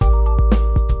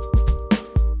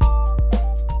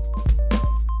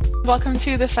welcome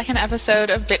to the second episode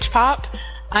of Bitch Pop.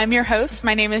 I'm your host.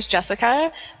 My name is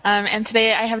Jessica, and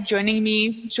today I have joining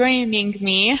me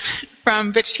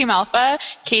from Bitch Team Alpha,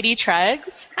 Katie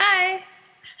Treggs. Hi.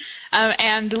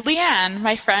 And Leanne,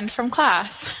 my friend from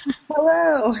class.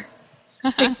 Hello.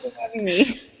 Thanks for having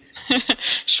me.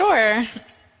 Sure.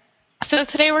 So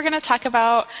today we're going to talk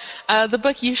about the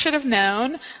book You Should Have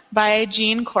Known by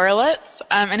Jean Korelitz.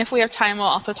 And if we have time, we'll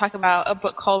also talk about a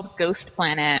book called Ghost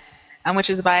Planet,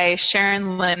 which is by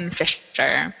Sharon Lynn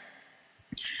Fisher.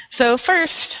 So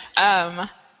first,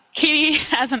 Katie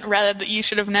hasn't read that You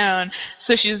Should Have Known,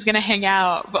 so she's going to hang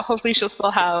out, but hopefully she'll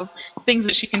still have things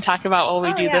that she can talk about while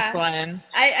we do this one.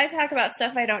 I talk about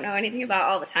stuff I don't know anything about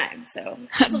all the time, so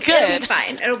it'll be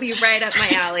fine. It'll be right up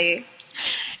my alley.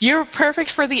 You're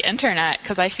perfect for the internet,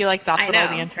 because I feel like that's what all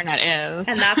the internet is.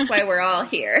 And that's why we're all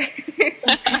here.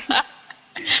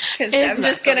 Because I'm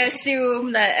just going to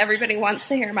assume that everybody wants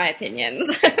to hear my opinions.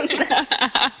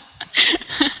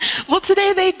 Well,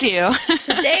 today they do.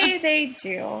 Today they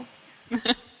do.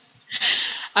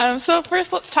 So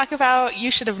first, let's talk about You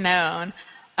Should Have Known.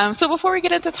 So before we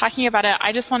get into talking about it,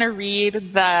 I just want to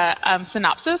read the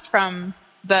synopsis from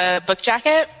the book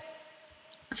jacket.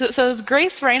 So it says,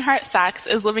 Grace Reinhardt Sachs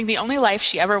is living the only life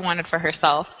she ever wanted for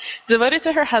herself. Devoted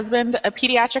to her husband, a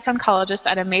pediatric oncologist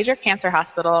at a major cancer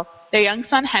hospital, their young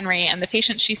son Henry, and the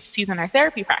patients she sees in her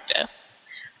therapy practice.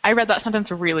 I read that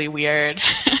sentence really weird.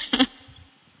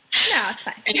 No, it's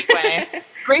fine. Anyway,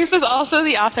 Grace is also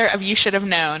the author of You Should Have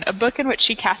Known, a book in which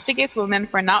she castigates women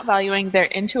for not valuing their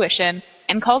intuition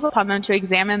and calls upon them to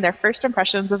examine their first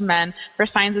impressions of men for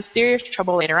signs of serious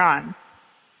trouble later on.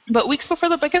 But weeks before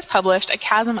the book is published, a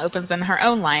chasm opens in her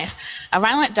own life. A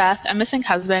violent death, a missing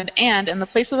husband, and, in the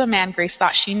place of a man Grace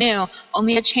thought she knew,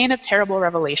 only a chain of terrible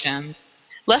revelations.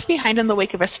 Left behind in the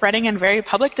wake of a spreading and very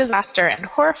public disaster and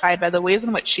horrified by the ways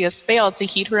in which she has failed to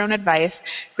heed her own advice,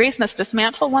 Grace must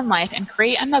dismantle one life and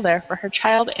create another for her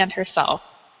child and herself.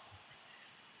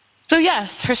 So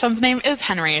yes, her son's name is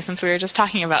Henry, since we were just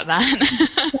talking about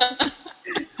that.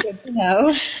 Good to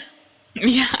know.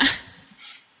 Yeah.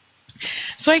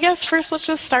 So I guess first let's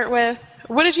just start with,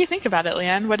 what did you think about it,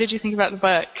 Leanne? What did you think about the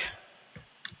book?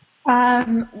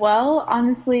 Well,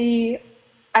 honestly,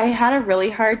 I had a really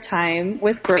hard time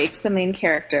with Grace, the main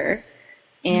character.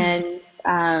 And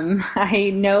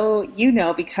I know you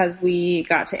know, because we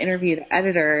got to interview the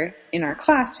editor in our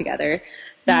class together,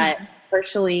 that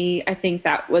partially I think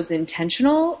that was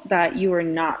intentional, that you were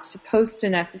not supposed to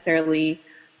necessarily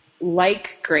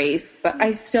like Grace, but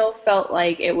I still felt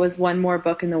like it was one more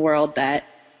book in the world that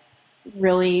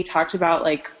really talked about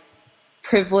like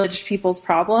privileged people's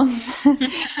problems.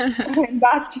 And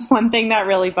that's one thing that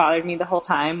really bothered me the whole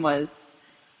time, was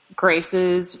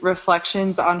Grace's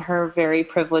reflections on her very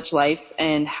privileged life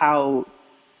and how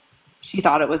she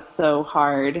thought it was so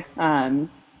hard. And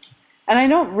I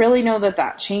don't really know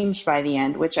that changed by the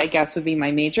end, which I guess would be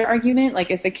my major argument. Like,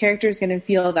 if a character is going to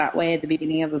feel that way at the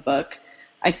beginning of a book,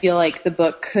 I feel like the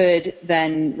book could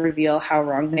then reveal how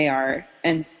wrong they are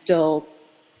and still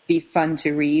be fun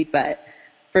to read. But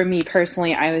for me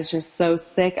personally, I was just so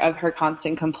sick of her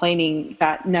constant complaining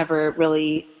that never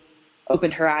really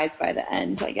opened her eyes by the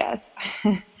end, I guess.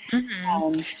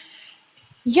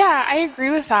 Yeah, I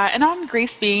agree with that. And on Grace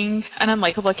being an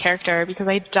unlikable character, because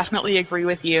I definitely agree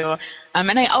with you.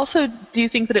 And I also do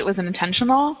think that it was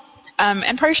intentional.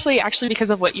 And partially actually because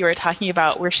of what you were talking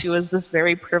about, where she was this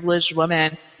very privileged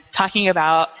woman talking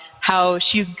about how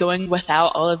she's going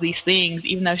without all of these things,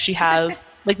 even though she has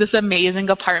like this amazing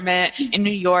apartment in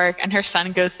New York, and her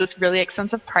son goes to this really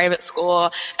expensive private school,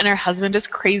 and her husband is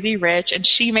crazy rich, and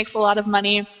she makes a lot of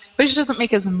money, but she doesn't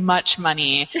make as much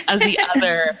money as the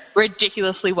other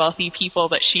ridiculously wealthy people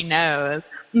that she knows.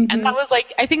 And that was like,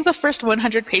 I think the first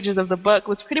 100 pages of the book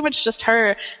was pretty much just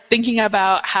her thinking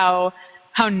about how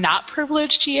not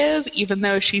privileged she is, even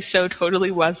though she so totally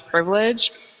was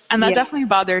privileged. And that definitely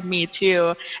bothered me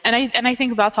too. And I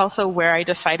think that's also where I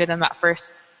decided in that first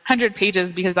 100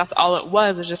 pages, because that's all it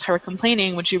was just her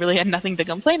complaining when she really had nothing to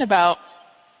complain about,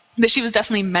 that she was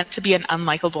definitely meant to be an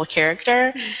unlikable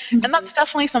character. And that's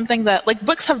definitely something that, like,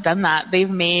 books have done that. They've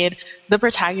made the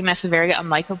protagonist very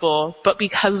unlikable, but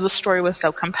because the story was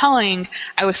so compelling,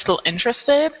 I was still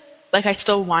interested. Like, I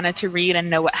still wanted to read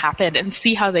and know what happened and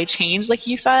see how they changed, like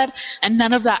you said, and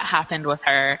none of that happened with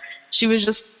her. She was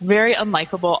just very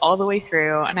unlikable all the way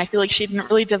through, and I feel like she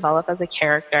didn't really develop as a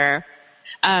character.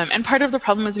 And part of the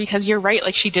problem is because you're right,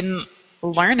 like, she didn't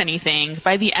learn anything.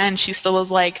 By the end, she still was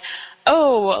like,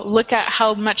 oh, look at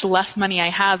how much less money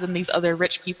I have than these other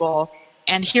rich people,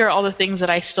 and here are all the things that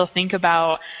I still think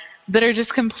about that are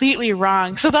just completely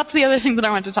wrong. So that's the other thing that I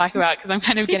want to talk about because I'm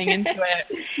kind of getting into it.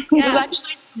 It was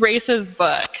actually Grace's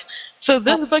book. So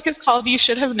this book is called You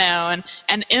Should Have Known,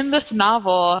 and in this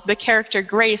novel, the character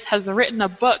Grace has written a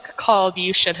book called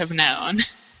You Should Have Known.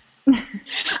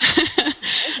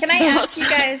 Can I ask you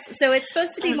guys, so it's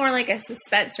supposed to be more like a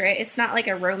suspense, right? It's not like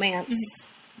a romance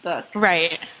book.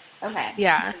 Right. Okay.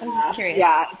 Yeah. I was just curious.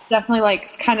 Yeah, it's definitely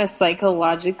like kind of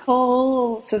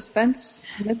psychological suspense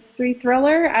mystery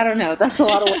thriller. I don't know. That's a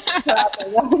lot of work to put out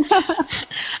there.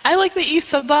 I like that you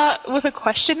said that with a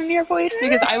question in your voice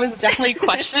because I was definitely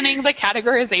questioning the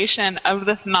categorization of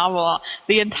this novel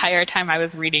the entire time I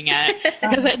was reading it.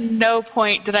 Because at no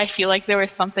point did I feel like there was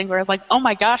something where I was like, oh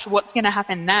my gosh, what's going to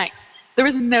happen next? There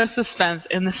was no suspense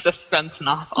in the suspense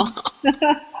novel.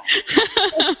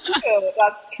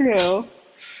 That's true.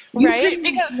 Right?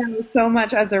 Because you know so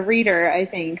much as a reader, I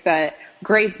think, that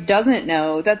Grace doesn't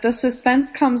know that the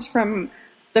suspense comes from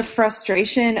the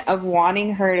frustration of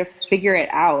wanting her to figure it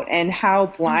out and how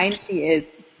blind she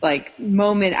is, like,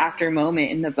 moment after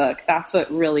moment in the book. That's what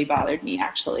really bothered me,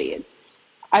 actually. Is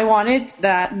I wanted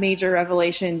that major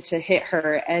revelation to hit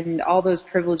her and all those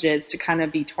privileges to kind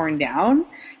of be torn down.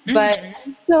 But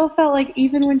I still felt like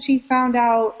even when she found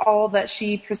out all that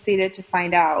she proceeded to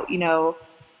find out, you know,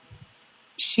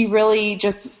 she really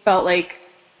just felt like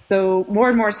so more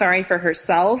and more sorry for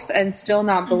herself and still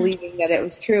not believing that it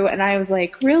was true. And I was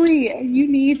like, really, you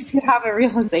need to have a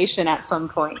realization at some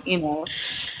point, you know?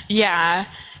 Yeah,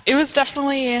 it was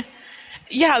definitely...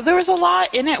 Yeah, there was a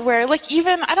lot in it where, like,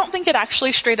 even, I don't think it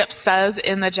actually straight up says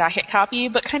in the jacket copy,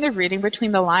 but kind of reading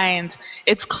between the lines,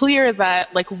 it's clear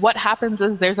that, like, what happens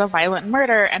is there's a violent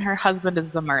murder and her husband is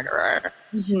the murderer.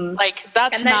 Mm-hmm. Like,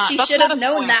 that's and not... And that she should have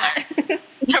known that.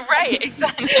 Right,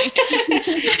 exactly.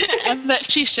 And that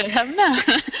she should have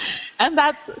known. And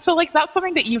that's, so, like, that's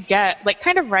something that you get, like,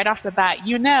 kind of right off the bat.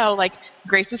 You know, like,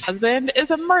 Grace's husband is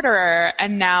a murderer,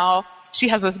 and now she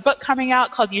has this book coming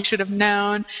out called You Should Have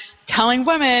Known, telling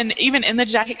women, even in the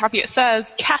jacket copy it says,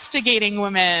 castigating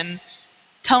women,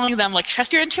 telling them, like,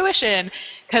 trust your intuition,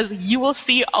 because you will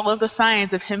see all of the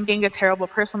signs of him being a terrible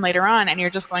person later on, and you're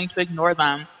just going to ignore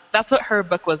them. That's what her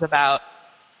book was about.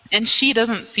 And she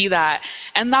doesn't see that.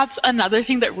 And that's another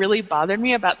thing that really bothered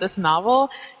me about this novel,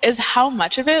 is how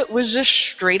much of it was just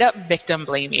straight up victim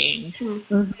blaming.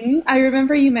 Mm-hmm. I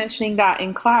remember you mentioning that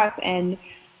in class, and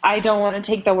I don't want to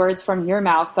take the words from your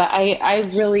mouth, but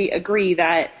I really agree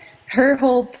that her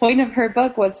whole point of her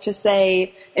book was to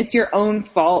say it's your own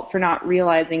fault for not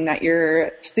realizing that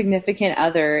your significant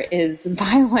other is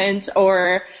violent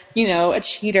or, you know, a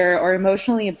cheater or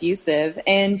emotionally abusive.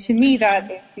 And to me,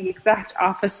 that is the exact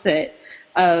opposite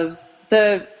of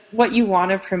what you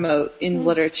want to promote in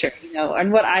literature, you know,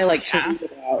 and what I like to read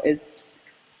about is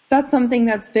that's something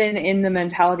that's been in the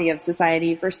mentality of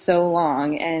society for so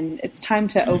long, and it's time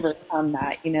to overcome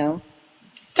that, you know.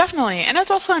 Definitely. And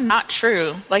it's also not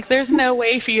true. Like, there's no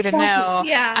way for you to know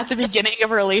at the beginning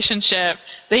of a relationship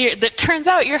that turns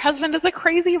out your husband is a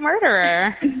crazy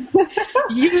murderer.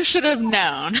 You should have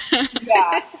known.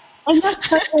 Yeah. And that's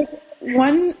part, like,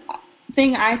 one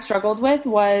thing I struggled with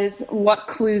was what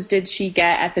clues did she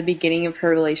get at the beginning of her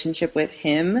relationship with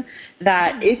him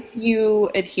that if you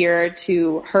adhere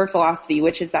to her philosophy,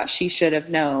 which is that she should have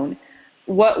known,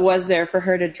 what was there for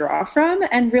her to draw from?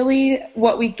 And really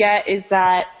what we get is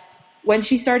that when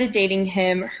she started dating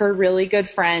him, her really good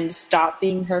friend stopped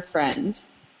being her friend.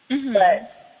 Mm-hmm.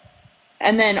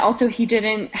 And then also he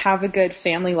didn't have a good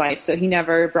family life, so he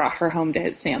never brought her home to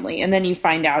his family. And then you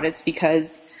find out it's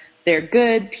because they're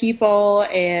good people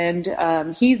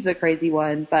and he's the crazy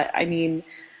one. But I mean,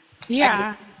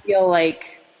 I feel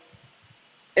like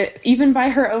even by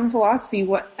her own philosophy,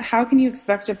 how can you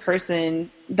expect a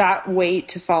person that weight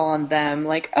to fall on them?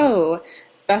 Like, oh,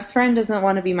 best friend doesn't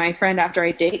want to be my friend after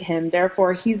I date him,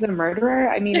 therefore he's a murderer?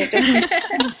 I mean, it doesn't...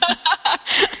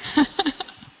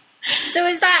 So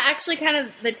is that actually kind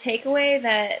of the takeaway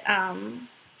that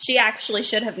she actually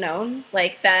should have known?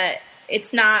 Like, that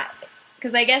it's not...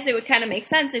 Because I guess it would kind of make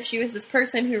sense if she was this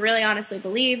person who really honestly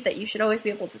believed that you should always be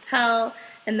able to tell,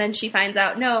 and then she finds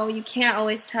out, no, you can't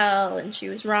always tell, and she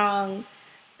was wrong.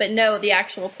 But no, the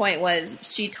actual point was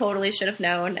she totally should have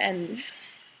known, and...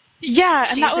 Yeah,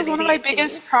 and that was one of my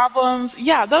biggest problems.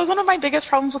 Yeah, that was one of my biggest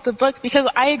problems with the book, because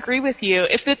I agree with you.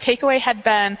 If the takeaway had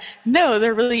been, no,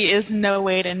 there really is no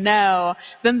way to know,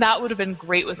 then that would have been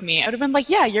great with me. I would have been like,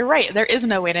 yeah, you're right, there is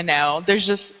no way to know. There's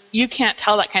just, you can't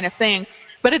tell that kind of thing.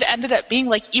 But it ended up being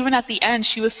like, even at the end,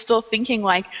 she was still thinking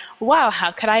like, wow,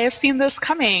 how could I have seen this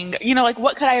coming? You know, like,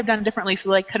 what could I have done differently so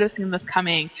that I could have seen this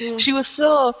coming? She was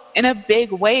still, in a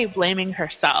big way, blaming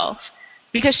herself.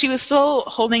 because she was still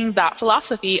holding that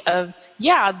philosophy of,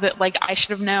 yeah, that like I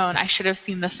should have known, I should have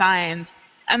seen the signs.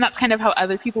 And that's kind of how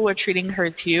other people were treating her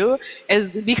too,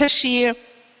 is because she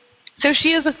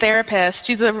is a therapist,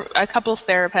 she's a couples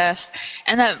therapist,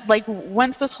 and that like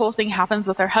once this whole thing happens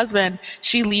with her husband,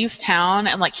 she leaves town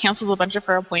and like cancels a bunch of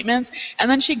her appointments, and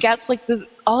then she gets like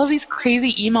all of these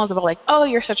crazy emails about like, oh,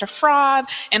 you're such a fraud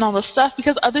and all this stuff,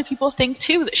 because other people think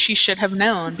too that she should have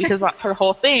known, because that's her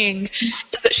whole thing,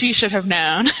 is that she should have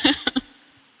known.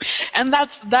 And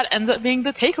that ends up being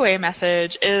the takeaway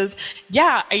message is,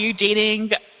 yeah, are you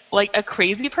dating like a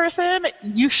crazy person?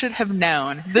 You should have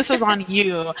known. This is on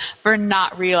you for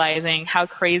not realizing how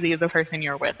crazy the person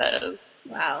you're with is.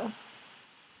 Wow.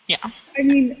 Yeah. I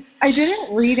mean, I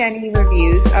didn't read any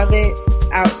reviews of it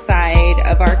outside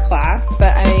of our class,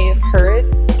 but I've heard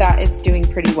that it's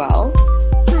doing pretty well.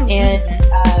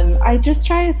 And I just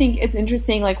try to think, it's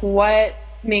interesting, like what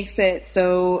makes it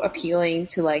so appealing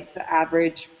to like the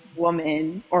average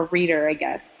woman or reader, I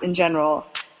guess, in general.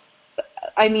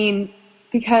 I mean,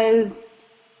 because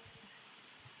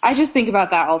I just think about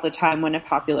that all the time when a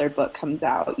popular book comes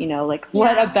out, you know, like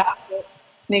what about it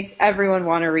makes everyone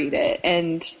want to read it.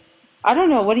 And I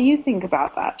don't know, what do you think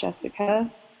about that,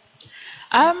 Jessica?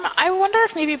 I wonder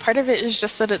if maybe part of it is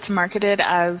just that it's marketed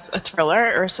as a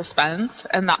thriller or suspense,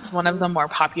 and that's one of the more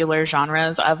popular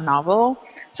genres of novel.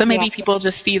 So maybe people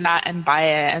just see that and buy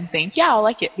it and think, yeah, I'll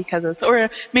like it because it's, or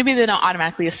maybe they don't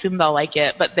automatically assume they'll like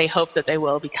it, but they hope that they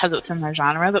will because it's in their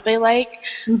genre that they like.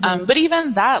 But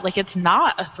even that, like, it's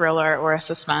not a thriller or a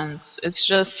suspense. It's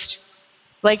just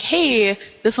like, hey,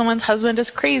 this woman's husband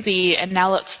is crazy, and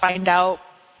now let's find out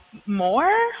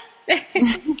more. That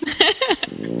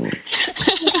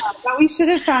we should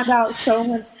have found out so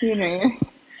much sooner.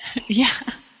 Yeah.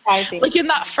 I think. Like in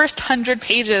that first 100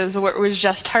 pages where it was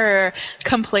just her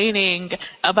complaining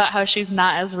about how she's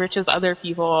not as rich as other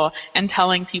people and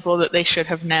telling people that they should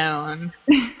have known.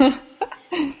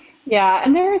 Yeah,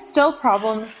 and there are still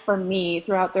problems for me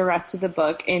throughout the rest of the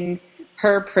book in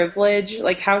her privilege,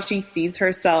 like how she sees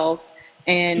herself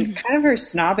and kind of her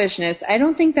snobbishness. I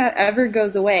don't think that ever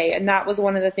goes away, and that was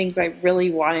one of the things I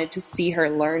really wanted to see her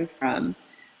learn from.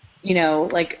 You know,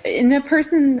 like in a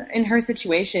person in her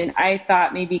situation, I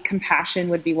thought maybe compassion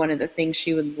would be one of the things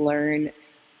she would learn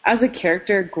as a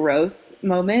character growth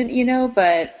moment, you know,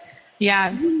 but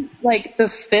yeah, like the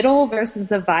fiddle versus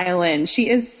the violin, she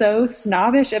is so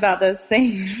snobbish about those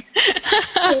things.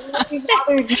 It really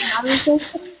bothered me. I was like,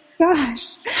 oh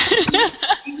gosh.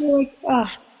 Like, oh,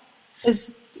 it's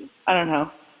just, I don't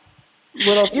know.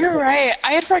 You're right.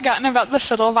 I had forgotten about the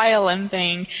fiddle violin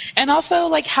thing, and also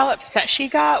like how upset she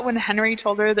got when Henry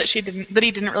told her that he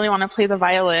didn't really want to play the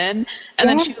violin, and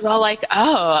then she was all like,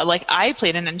 "Oh, like I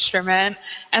played an instrument,"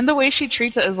 and the way she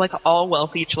treats it is like all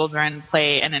wealthy children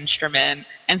play an instrument,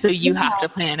 and so you have to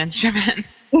play an instrument.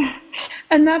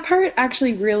 And that part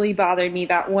actually really bothered me.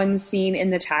 That one scene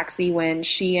in the taxi when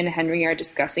she and Henry are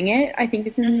discussing it. I think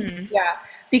it's in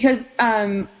Because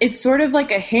it's sort of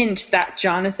like a hint that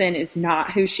Jonathan is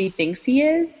not who she thinks he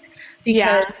is.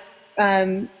 Because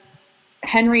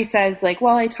Henry says, like,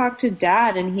 well, I talked to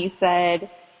Dad, and he said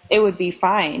it would be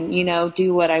fine, you know,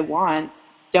 do what I want.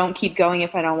 Don't keep going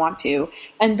if I don't want to.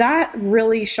 And that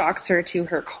really shocks her to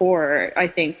her core, I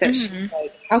think, that she's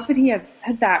like, how could he have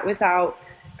said that without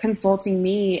consulting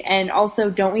me? And also,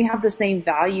 don't we have the same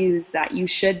values that you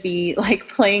should be, like,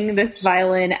 playing this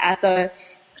violin at the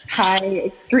high,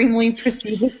 extremely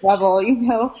prestigious level, you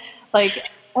know? Like,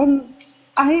 to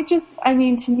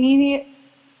me,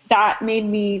 that made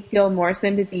me feel more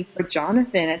sympathy for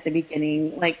Jonathan at the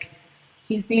beginning. Like,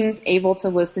 he seems able to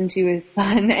listen to his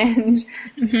son and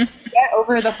get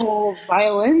over the whole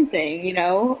violin thing, you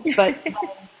know? But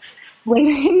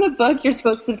later in the book, you're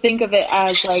supposed to think of it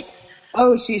as like,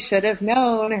 oh, she should have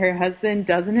known her husband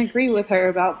doesn't agree with her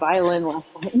about violin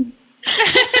lessons.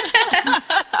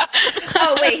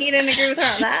 Oh, wait, he didn't agree with her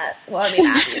on that? Well, I mean,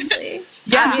 obviously.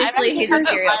 Yeah, obviously he's a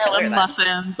serial killer. Violin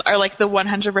lessons are like the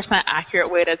 100% accurate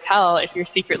way to tell if you're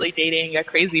secretly dating a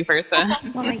crazy person.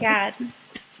 Oh my god.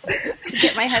 Should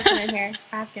get my husband in here.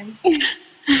 Ask him. So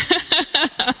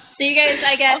you guys,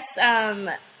 I guess,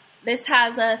 this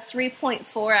has a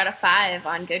 3.4 out of 5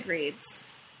 on Goodreads.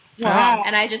 Wow.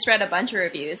 And I just read a bunch of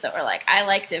reviews that were like, I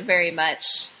liked it very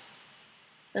much.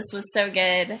 This was so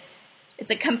good.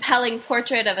 It's a compelling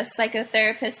portrait of a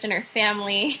psychotherapist and her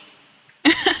family.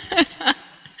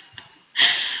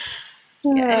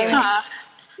 Anyway.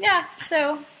 Yeah,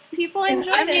 so people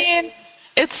enjoyed it. I mean,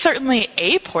 it's certainly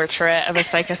a portrait of a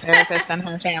psychotherapist and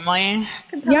her family.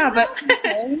 Yeah, but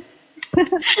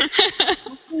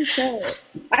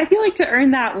I feel like to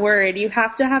earn that word, you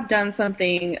have to have done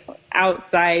something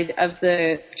outside of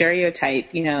the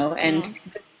stereotype, you know, and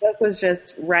this book was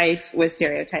just rife with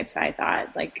stereotypes, I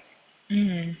thought. Like,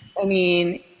 I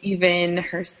mean, even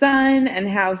her son and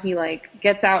how he, like,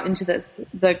 gets out into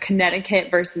the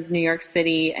Connecticut versus New York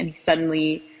City, and he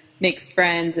suddenly makes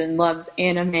friends and loves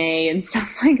anime and stuff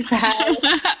like that.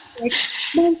 Like,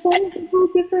 my son is a whole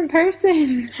different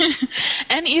person.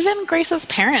 And even Grace's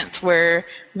parents were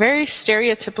very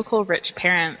stereotypical rich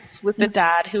parents, with the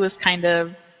dad who was kind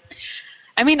of,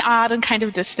 I mean, odd and kind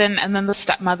of distant, and then the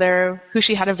stepmother who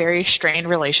she had a very strained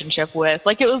relationship with.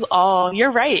 Like, it was all,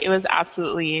 you're right, it was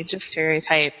absolutely just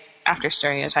stereotype after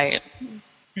stereotype.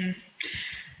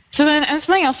 So then, and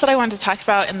something else that I wanted to talk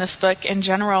about in this book in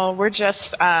general, we're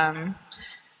just, I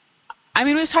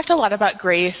mean, we've talked a lot about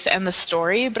Grace and the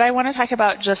story, but I want to talk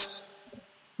about just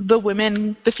the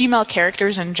women, the female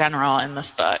characters in general in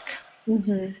this book.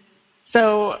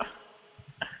 So,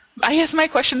 I guess my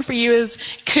question for you is,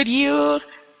 could you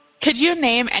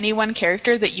name any one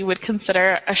character that you would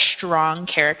consider a strong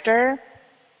character?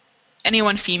 Any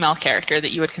one female character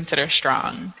that you would consider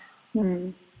strong?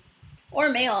 Or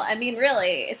male. I mean,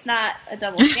 really, it's not a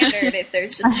double standard if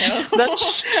there's just no.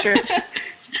 That's true.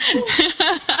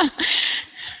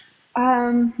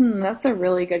 That's a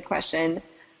really good question.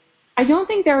 I don't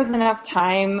think there was enough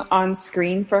time on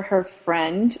screen for her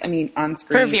friend. I mean, on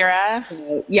screen. For Vera.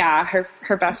 Yeah,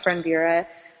 her best friend Vera.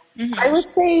 I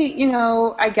would say, you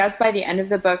know, I guess by the end of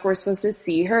the book, we're supposed to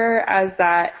see her as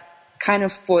that kind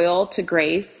of foil to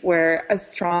Grace, where a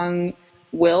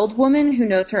strong-willed woman who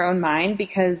knows her own mind,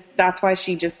 because that's why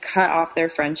she just cut off their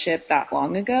friendship that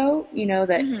long ago. You know,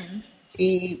 that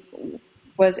she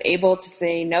was able to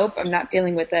say, nope, I'm not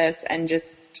dealing with this, and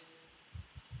just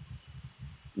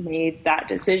made that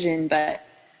decision. But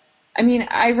I mean,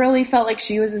 I really felt like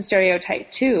she was a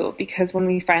stereotype too, because when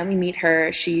we finally meet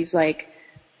her, she's like,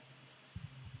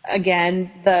 again,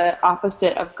 the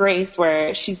opposite of Grace,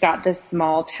 where she's got this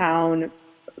small town,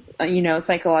 you know,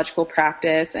 psychological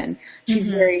practice, and she's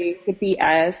very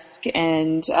hippie-esque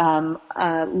and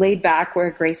laid back,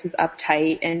 where Grace is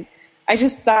uptight. And I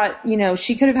just thought, you know,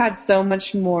 she could have had so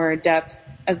much more depth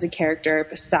as a character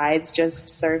besides just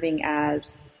serving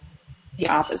as the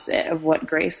opposite of what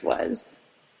Grace was.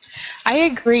 I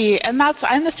agree, and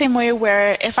I'm the same way,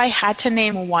 where if I had to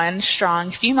name one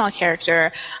strong female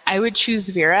character, I would choose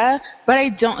Vera, but I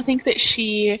don't think that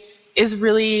she is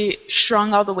really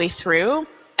strong all the way through.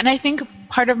 And I think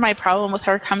part of my problem with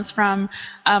her comes from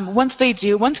once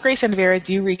Grace and Vera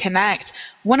do reconnect,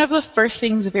 one of the first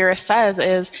things Vera says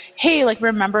is, hey, like,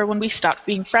 remember when we stopped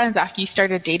being friends after you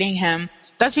started dating him?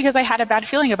 That's because I had a bad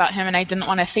feeling about him and I didn't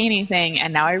want to say anything,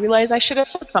 and now I realize I should have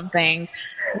said something.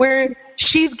 Where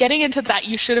she's getting into that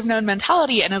you should have known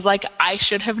mentality and is like, I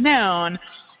should have known,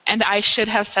 and I should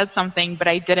have said something, but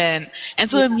I didn't. And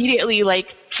so immediately,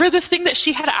 like, for this thing that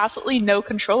she had absolutely no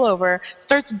control over,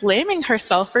 starts blaming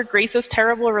herself for Grace's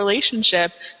terrible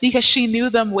relationship because she knew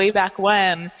them way back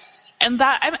when. And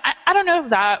that, I don't know if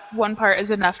that one part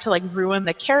is enough to, like, ruin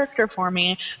the character for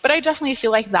me, but I definitely feel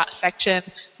like that section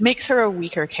makes her a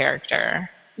weaker character.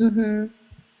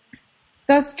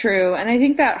 That's true. And I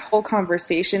think that whole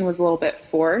conversation was a little bit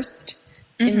forced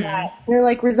in that they're,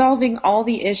 like, resolving all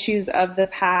the issues of the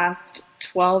past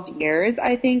 12 years,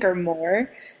 I think, or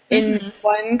more, in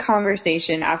one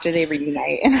conversation after they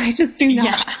reunite. And I just do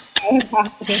not know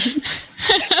what's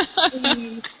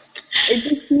happening. It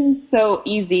just seems so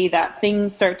easy that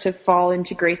things start to fall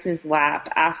into Grace's lap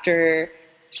after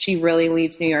she really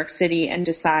leaves New York City and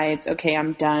decides, okay,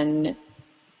 I'm done.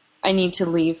 I need to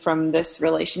leave from this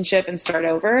relationship and start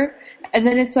over. And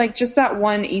then it's like just that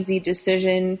one easy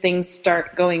decision, things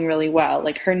start going really well.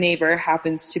 Like, her neighbor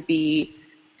happens to be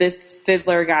this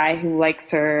fiddler guy who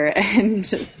likes her, and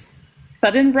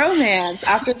sudden romance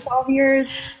after 12 years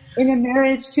in a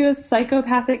marriage to a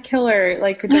psychopathic killer.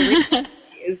 Like, the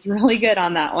is really good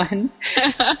on that one.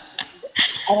 I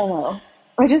don't know.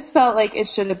 I just felt like it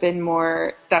should have been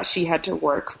more that she had to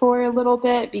work for a little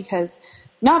bit, because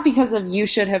not because of you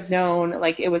should have known,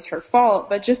 like, it was her fault,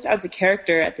 but just as a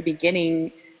character at the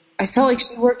beginning, I felt like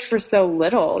she worked for so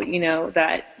little, you know,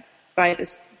 that by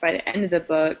the end of the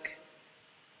book,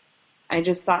 I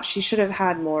just thought she should have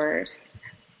had more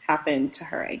happen to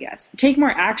her, I guess. Take more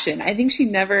action. I think she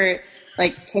never,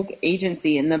 like, took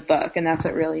agency in the book, and that's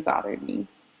what really bothered me.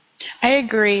 I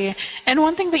agree. And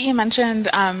one thing that you mentioned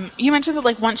that,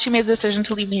 like, once she made the decision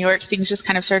to leave New York, things just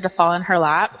kind of started to fall in her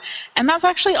lap. And that's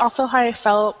actually also how I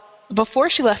felt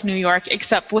before she left New York,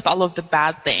 except with all of the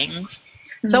bad things.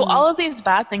 So all of these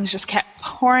bad things just kept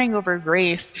pouring over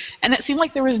Grace, and it seemed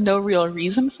like there was no real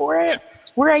reason for it.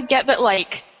 Where I get that,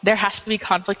 like, there has to be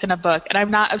conflict in a book. And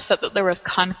I'm not upset that there was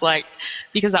conflict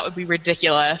because that would be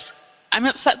ridiculous. I'm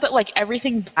upset that like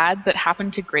everything bad that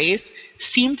happened to Grace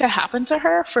seemed to happen to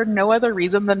her for no other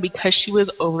reason than because she was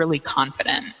overly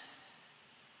confident.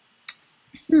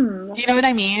 Do you know what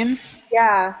I mean?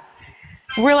 Yeah.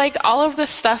 Where like all of this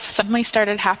stuff suddenly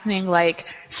started happening. Like,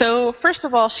 so first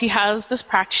of all, she has this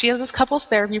couples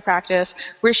therapy practice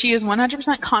where she is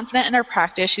 100% confident in her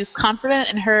practice. She's confident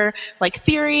in her like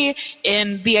theory,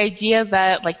 in the idea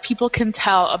that like people can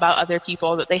tell about other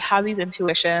people, that they have these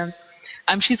intuitions.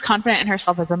 She's confident in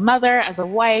herself as a mother, as a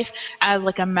wife, as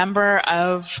like a member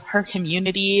of her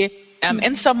community.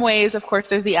 In some ways, of course,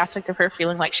 there's the aspect of her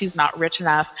feeling like she's not rich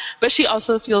enough, but she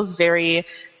also feels very,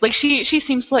 like she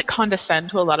seems to like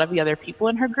condescend to a lot of the other people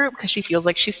in her group because she feels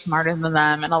like she's smarter than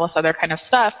them and all this other kind of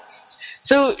stuff.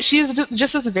 So she's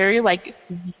just this very like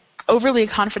overly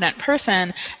confident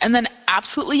person, and then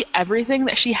absolutely everything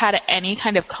that she had any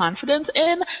kind of confidence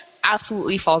in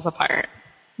absolutely falls apart.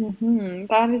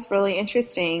 That is really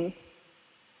interesting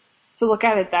to look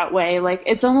at it that way. Like,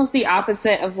 it's almost the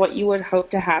opposite of what you would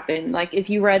hope to happen. Like, if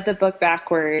you read the book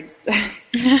backwards,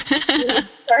 you would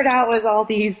start out with all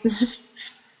these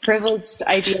privileged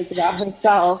ideas about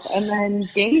herself and then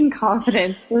gain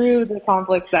confidence through the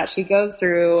conflicts that she goes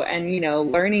through and, you know,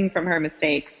 learning from her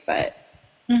mistakes. But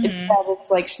instead,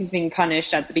 it's like she's being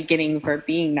punished at the beginning for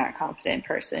being that confident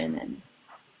person. And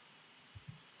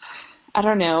I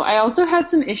don't know. I also had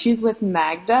some issues with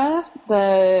Magda,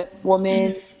 the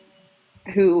woman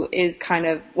who is kind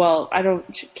of, well,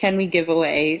 can we give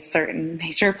away certain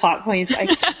major plot points? I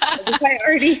think I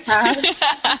already have.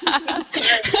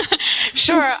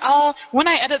 Sure. When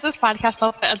I edit this podcast,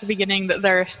 I'll put at the beginning that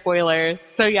there are spoilers.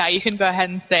 So yeah, you can go ahead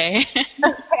and say.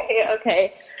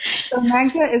 Okay. So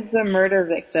Magda is the murder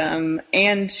victim,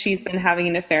 and she's been having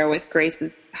an affair with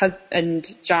Grace's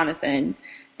husband, Jonathan.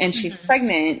 And she's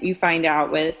pregnant, you find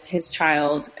out, with his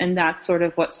child. And that's sort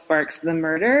of what sparks the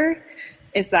murder,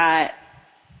 is that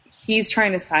he's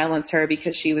trying to silence her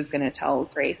because she was going to tell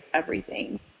Grace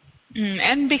everything.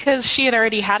 And because she had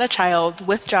already had a child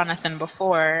with Jonathan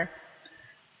before.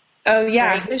 Oh,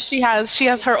 yeah. Right? She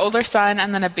has her older son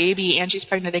and then a baby, and she's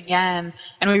pregnant again.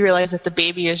 And we realize that the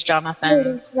baby is Jonathan.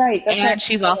 Oh, that's right. That's and right.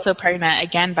 She's also pregnant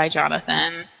again by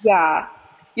Jonathan. Yeah.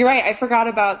 You're right. I forgot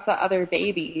about the other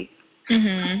baby.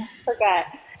 Forget.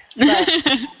 But,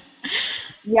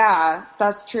 yeah,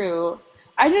 that's true.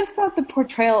 I just thought the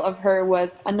portrayal of her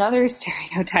was another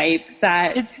stereotype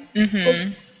that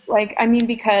was, like, I mean,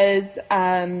 because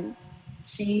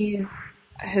she's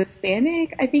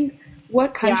Hispanic, I think.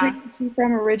 What country is she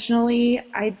from originally?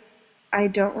 I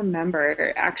don't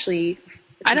remember, actually.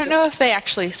 I don't know if they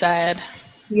actually said.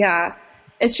 Yeah.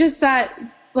 It's just that,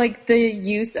 like, the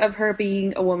use of her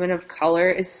being a woman of color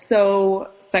is so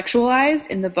sexualized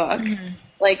in the book.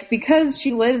 Like, because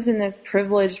she lives in this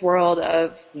privileged world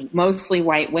of mostly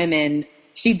white women,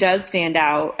 she does stand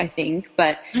out, I think,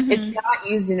 but it's not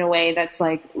used in a way that's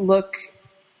like, look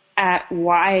at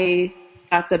why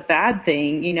that's a bad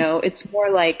thing. You know, it's more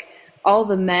like all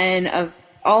the men of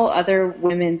all other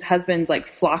women's husbands like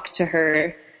flock to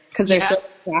her because they're so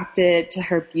attracted to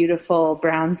her beautiful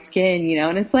brown skin, you know,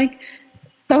 and it's like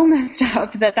so messed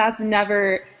up that that's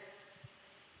never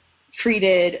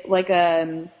treated like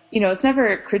you know, it's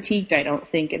never critiqued, I don't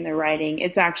think, in the writing.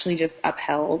 It's actually just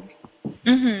upheld.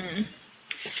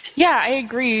 Yeah, I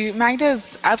agree. Magda is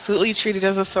absolutely treated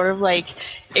as a sort of like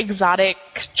exotic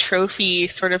trophy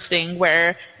sort of thing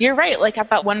where you're right, like at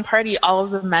that one party all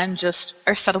of the men just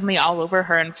are suddenly all over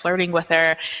her and flirting with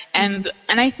her. And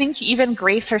I think even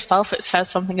Grace herself, it says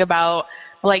something about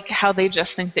like how they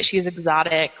just think that she's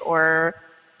exotic or,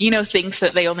 you know, thinks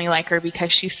that they only like her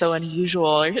because she's so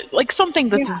unusual or like something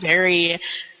that's very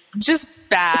just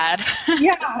bad.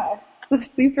 Yeah.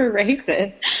 Super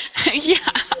racist.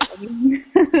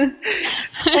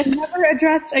 And never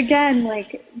addressed again.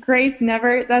 Like, Grace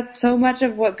never, that's so much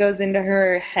of what goes into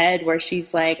her head where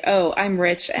she's like, oh, I'm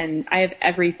rich and I have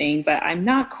everything, but I'm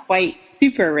not quite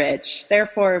super rich.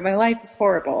 Therefore, my life is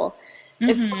horrible.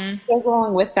 It's what goes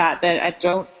along with that I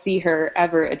don't see her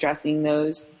ever addressing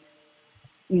those,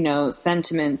 you know,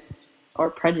 sentiments or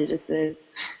prejudices.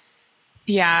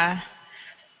 Yeah.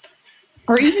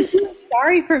 Or even feeling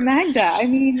sorry for Magda. I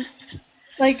mean,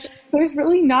 like, there's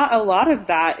really not a lot of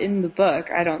that in the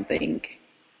book, I don't think.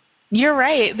 You're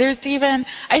right. There's even,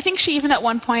 I think she even at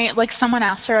one point, like, someone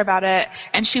asked her about it,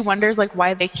 and she wonders, like,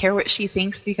 why they care what she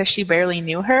thinks because she barely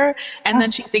knew her. And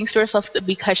then she thinks to herself that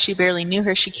because she barely knew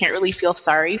her, she can't really feel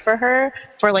sorry for her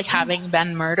for, like, having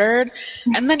been murdered.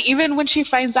 And then even when she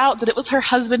finds out that it was her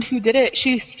husband who did it,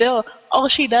 she still all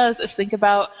she does is think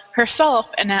about herself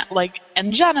and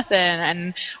and Jonathan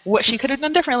and what she could have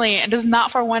done differently, and does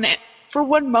not for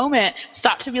one moment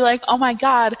stop to be like, oh my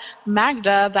God,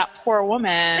 Magda, that poor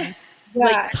woman. Yeah.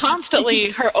 Like,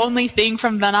 constantly, her only thing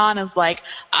from then on is like,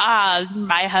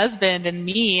 my husband and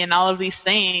me and all of these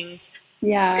things.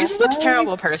 Yeah. She's a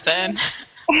terrible person.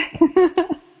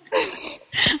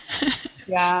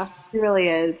 Yeah, she really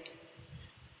is.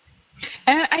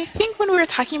 And I think when we were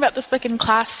talking about this book in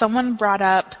class, someone brought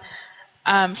up,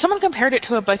 someone compared it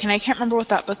to a book, and I can't remember what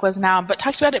that book was now, but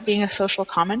talked about it being a social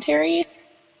commentary,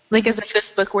 like as if this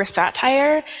book were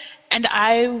satire. And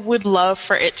I would love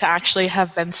for it to actually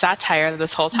have been satire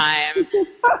this whole time,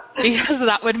 because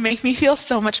that would make me feel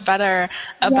so much better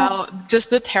about just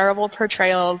the terrible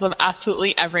portrayals of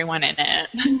absolutely everyone in it.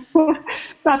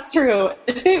 That's true.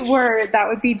 If it were, that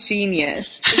would be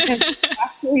genius. Because it's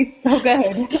actually so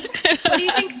good. What do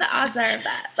you think the odds are of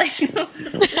that? Like 1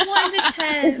 to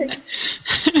 10,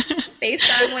 based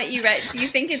on what you read. Do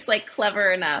you think it's like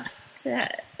clever enough to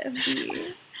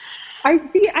be? I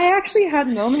actually had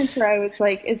moments where I was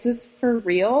like, is this for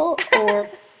real? Or,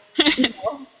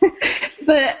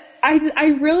 but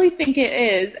I really think it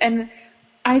is. And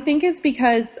I think it's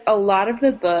because a lot of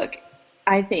the book,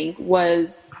 I think,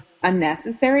 was a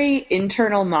necessary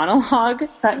internal monologue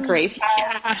that Grace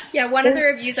had. Yeah, one of the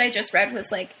reviews I just read was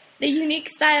like, the unique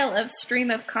style of stream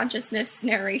of consciousness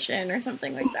narration or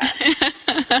something like that.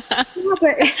 Yeah,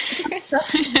 but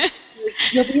it's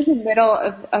you'll be in the middle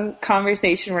of a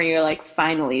conversation where you're like,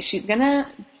 finally, she's gonna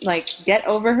like get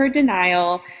over her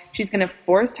denial. She's gonna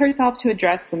force herself to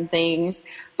address some things,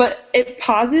 but it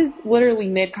pauses literally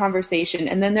mid-conversation,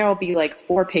 and then there will be like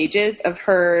 4 pages of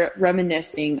her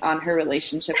reminiscing on her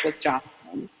relationship with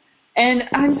Jonathan. And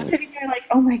I'm sitting there like,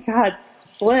 oh my God,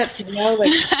 flip,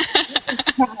 like,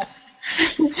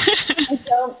 I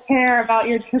don't care about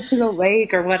your trip to the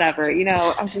lake or whatever,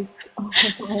 I just, oh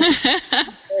my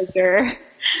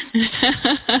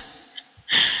God.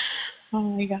 Oh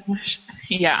my gosh.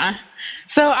 Yeah.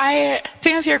 So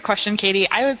to answer your question, Katie,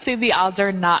 I would say the odds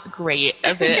are not great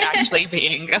of it actually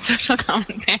being a social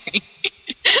commentary.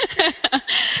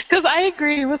 Because I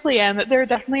agree with Leanne that there are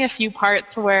definitely a few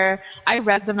parts where I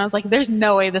read them and I was like, there's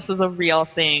no way this is a real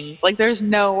thing. Like, there's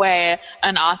no way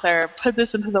an author put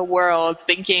this into the world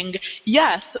thinking,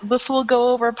 yes, this will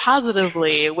go over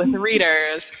positively with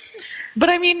readers. But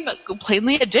I mean,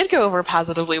 plainly it did go over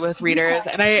positively with readers,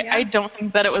 and I don't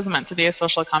think that it was meant to be a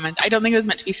social comment. I don't think it was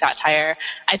meant to be satire.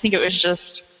 I think it was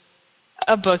just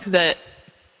a book that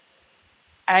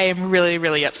I am really,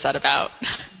 really upset about.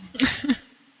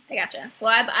 I gotcha.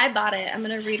 Well, I bought it. I'm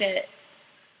going to read it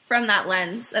from that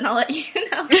lens, and I'll let you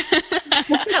know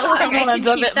how long I can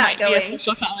keep that going.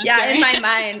 Yeah, in my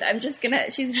mind,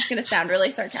 she's just going to sound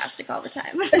really sarcastic all the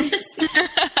time. Just...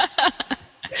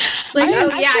 Like,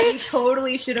 you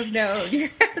totally should have known your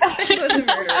husband was a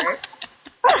murderer.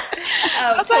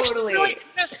 That's totally really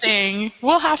interesting.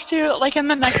 We'll have to, like, in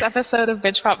the next episode of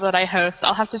Bitch Pop that I host,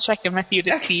 I'll have to check in with you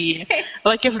to see,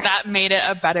 like, if that made it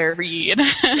a better read.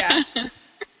 Yeah.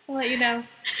 I'll let you know.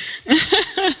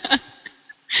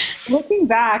 Looking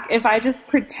back, if I just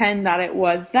pretend that it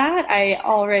was that, I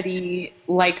already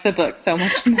like the book so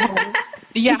much more.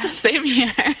 Yeah, same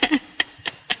here.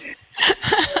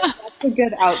 A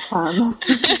good outcome.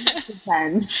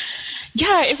 Depends.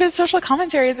 Yeah, if it's social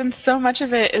commentary, then so much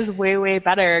of it is way, way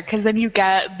better, because then you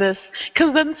get this,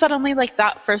 because then suddenly, like,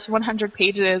 that first 100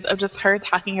 pages of just her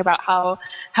talking about how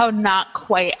not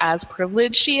quite as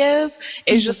privileged she is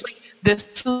just like, this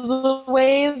is the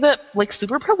way that, like,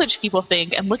 super privileged people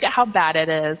think, and look at how bad it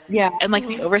is. Yeah. And, like,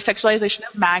 the over-sexualization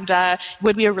of Magda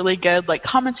would be a really good, like,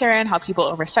 commentary on how people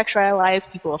over-sexualize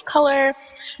people of color.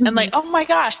 Mm-hmm. And, like, oh my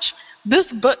gosh,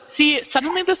 this book,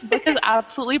 suddenly this book is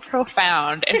absolutely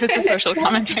profound if it's a social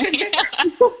commentary.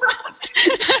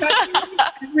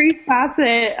 Every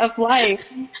facet of life.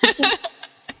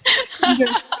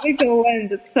 Critical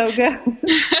lens, it's so good.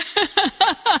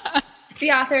 The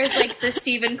author is like the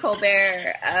Stephen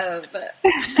Colbert of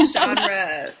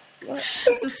genre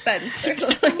suspense or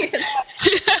something.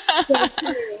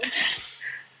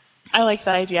 I like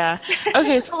that idea.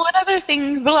 Okay, so one other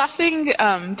thing, the last thing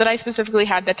that I specifically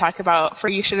had to talk about for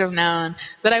You Should Have Known,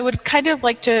 that I would kind of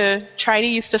like to try to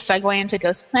use to segue into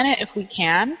Ghost Planet if we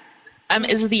can,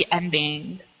 is the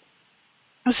ending.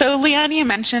 So Leanne, you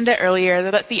mentioned it earlier,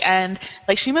 that at the end,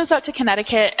 like, she moves out to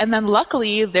Connecticut, and then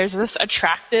luckily there's this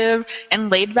attractive and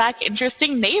laid-back,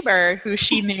 interesting neighbor who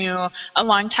she knew a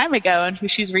long time ago and who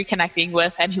she's reconnecting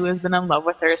with and who has been in love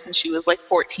with her since she was like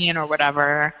 14 or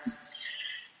whatever.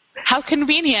 How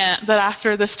convenient that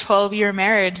after this 12-year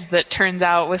marriage that turns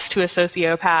out was to a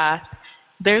sociopath,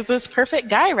 there's this perfect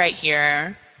guy right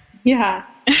here. Yeah.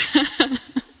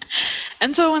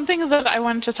 And so one thing that I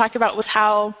wanted to talk about was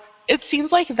how it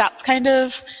seems like that's kind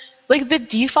of like the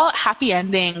default happy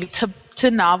ending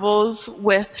to novels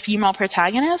with female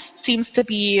protagonists seems to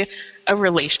be a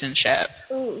relationship.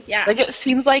 Ooh, yeah. Like it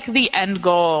seems like the end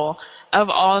goal of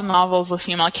all novels with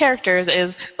female characters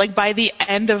is like by the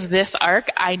end of this arc,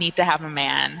 I need to have a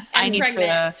man. And I need pregnant.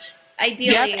 to.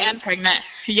 Ideally, Yep, and pregnant.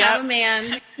 Yep. have a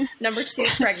man. Number 2,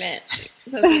 pregnant.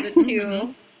 Those are the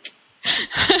two.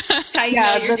 That's how you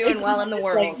know you're doing well in the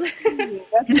world.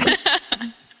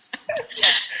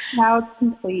 Now it's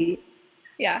complete.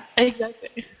 Yeah.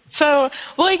 Exactly. So,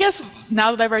 well, I guess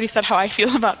now that I've already said how I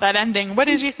feel about that ending, what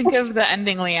did you think of the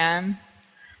ending, Leanne?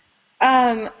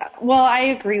 Well, I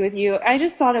agree with you. I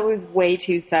just thought it was way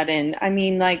too sudden. I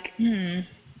mean, like,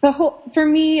 for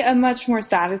me, a much more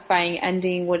satisfying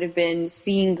ending would have been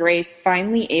seeing Grace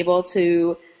finally able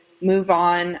to move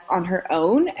on her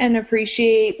own and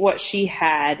appreciate what she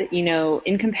had, you know,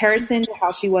 in comparison to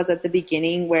how she was at the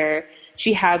beginning where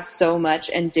she had so much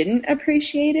and didn't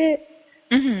appreciate it.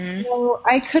 Mm-hmm. So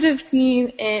I could have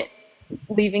seen it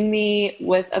leaving me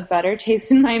with a better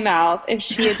taste in my mouth if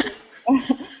she had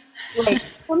like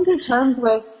come to terms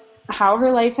with how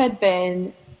her life had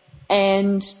been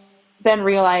and then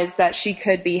realized that she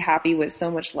could be happy with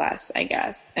so much less, I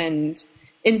guess. And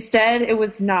instead, it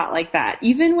was not like that.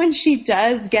 Even when she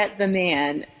does get the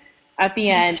man at the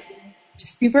end,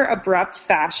 super abrupt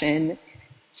fashion,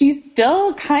 she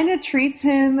still kind of treats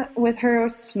him with her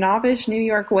snobbish New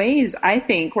York ways, I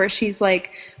think, where she's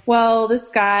like, well, this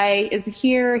guy is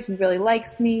here. He really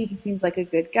likes me. He seems like a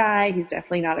good guy. He's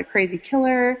definitely not a crazy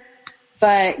killer.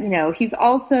 But, you know, he's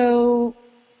also...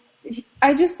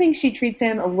 I just think she treats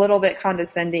him a little bit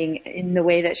condescending in the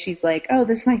way that she's like, oh,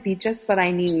 this might be just what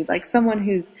I need. Like someone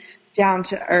who's down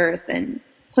to earth and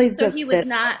plays So the he was fit.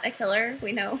 not a killer,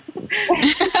 we know.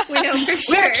 We know for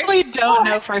sure. We actually don't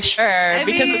know for sure I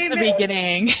because mean, it's the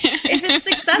beginning. If it's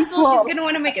successful, she's going to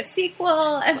want to make a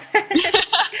sequel. And then,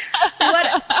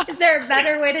 what is there a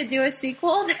better way to do a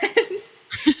sequel than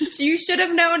you should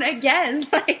have known again?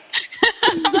 Like,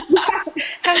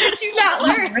 how did you not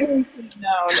learn? Really should have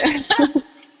known.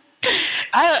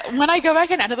 When I go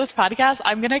back and edit this podcast,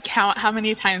 I'm going to count how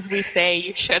many times we say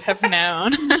you should have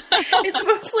known. It's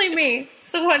mostly me.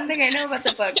 It's the one thing I know about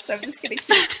the book, so I'm just going to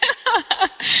keep.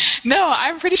 No,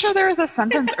 I'm pretty sure there was a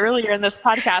sentence earlier in this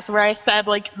podcast where I said,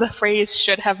 like, the phrase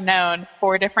should have known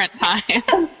 4 different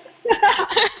times.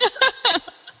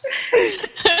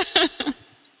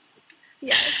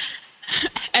 Yes.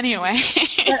 Anyway.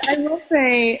 But I will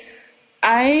say,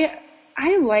 I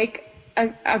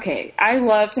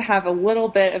love to have a little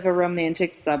bit of a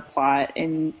romantic subplot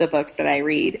in the books that I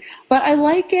read, but I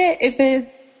like it if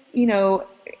it's, you know,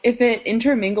 if it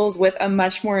intermingles with a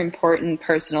much more important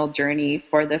personal journey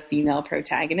for the female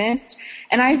protagonist.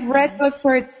 And I've read books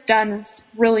where it's done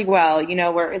really well, you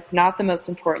know, where it's not the most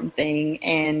important thing.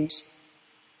 And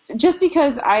just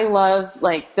because I love,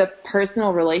 like, the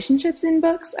personal relationships in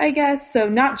books, I guess. So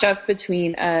not just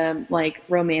between, like,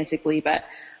 romantically, but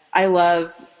I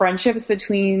love friendships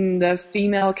between the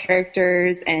female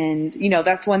characters. And, you know,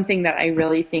 that's one thing that I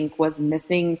really think was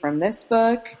missing from this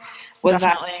book was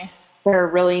Definitely. that there are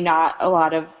really not a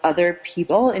lot of other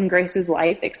people in Grace's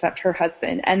life except her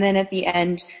husband. And then at the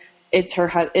end, it's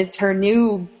her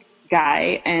new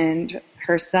guy and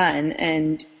her son.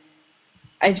 And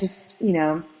I just, you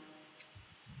know,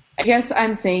 I guess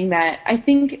I'm saying that I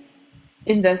think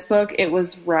in this book it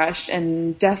was rushed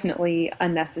and definitely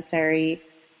unnecessary.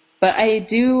 But I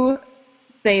do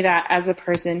say that as a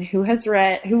person who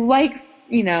likes,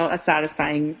 you know, a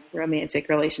satisfying romantic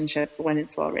relationship when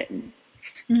it's well written.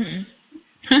 Mm-hmm.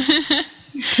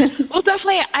 Well,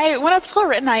 definitely, when it's well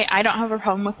written, I don't have a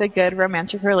problem with a good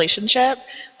romantic relationship.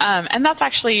 And that's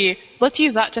actually, let's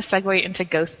use that to segue into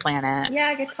Ghost Planet.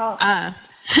 Yeah, good call.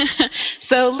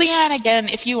 So, Leanne, again,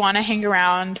 if you want to hang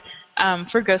around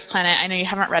for Ghost Planet, I know you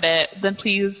haven't read it, then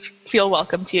please feel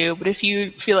welcome to. But if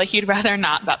you feel like you'd rather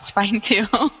not, that's fine too.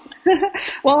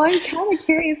 Well, I'm kind of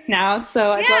curious now,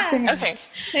 so I'd love to hear. Okay.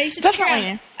 No, you should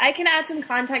Definitely. I can add some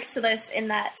context to this in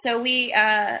that. So we,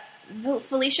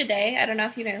 Felicia Day, I don't know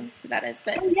if you know who that is,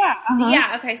 but Oh, yeah. Uh-huh.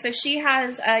 yeah, okay. So she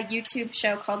has a YouTube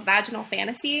show called Vaginal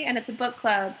Fantasy, and it's a book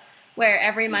club where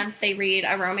every month they read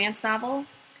a romance novel.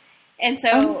 And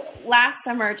so last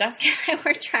summer, Jessica and I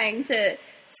were trying to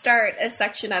start a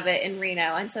section of it in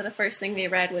Reno, and so the first thing we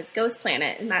read was Ghost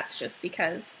Planet, and that's just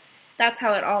because that's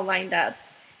how it all lined up.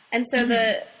 And so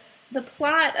the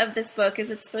plot of this book is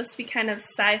it's supposed to be kind of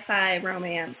sci-fi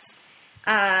romance.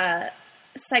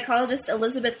 psychologist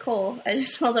Elizabeth Cole, I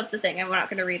just pulled up the thing. I'm not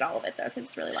going to read all of it, though, because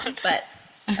it's really long. But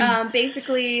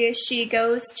basically, she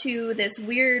goes to this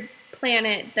weird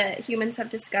planet that humans have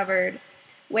discovered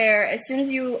where as soon as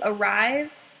you arrive,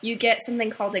 you get something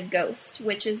called a ghost,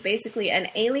 which is basically an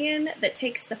alien that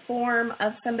takes the form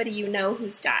of somebody you know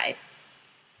who's died.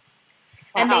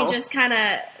 Wow. And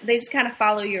they just kind of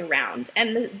follow you around.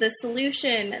 And the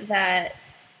solution that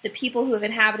the people who have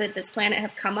inhabited this planet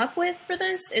have come up with for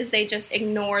this is they just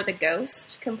ignore the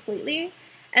ghost completely.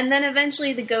 And then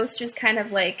eventually the ghost just kind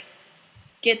of like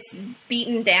gets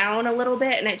beaten down a little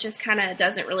bit, and it just kind of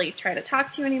doesn't really try to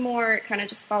talk to you anymore. It kind of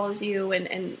just follows you,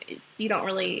 and you don't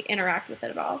really interact with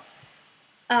it at all.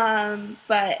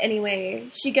 But anyway,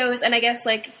 she goes, and I guess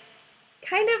like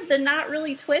kind of the not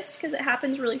really twist because it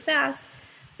happens really fast.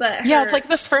 But yeah, it's like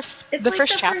the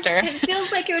first chapter. It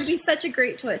feels like it would be such a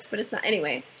great twist, but it's not.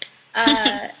 Anyway,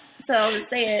 so I'll just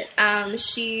say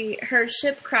it. Her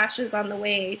ship crashes on the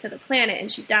way to the planet,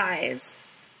 and she dies.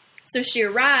 So she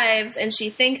arrives, and she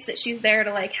thinks that she's there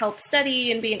to, like, help study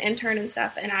and be an intern and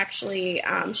stuff, and actually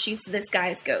she's this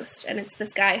guy's ghost. And it's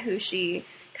this guy who she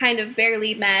kind of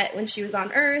barely met when she was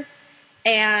on Earth,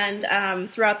 and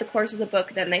throughout the course of the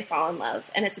book, then they fall in love.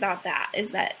 And it's about that,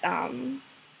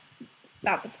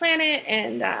 about the planet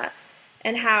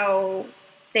and how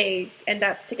they end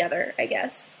up together, I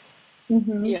guess.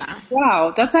 Mm-hmm. Yeah.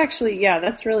 Wow, that's actually,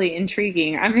 that's really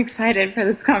intriguing. I'm excited for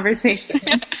this conversation.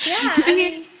 Yeah, I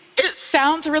mean... It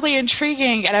sounds really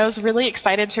intriguing, and I was really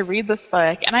excited to read this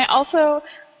book. And I also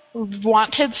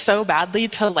wanted so badly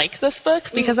to like this book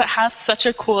because it has such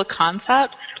a cool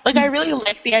concept. Like, I really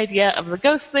like the idea of the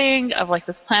ghost thing, of, like,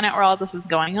 this planet where all this is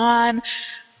going on.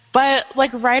 But,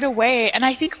 like, right away, and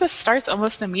I think this starts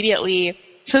almost immediately,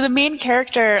 so the main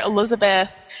character, Elizabeth,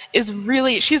 she's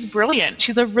brilliant.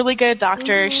 She's a really good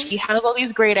doctor. Mm-hmm. She has all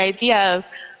these great ideas.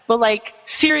 But, like,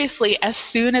 seriously, as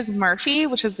soon as Murphy,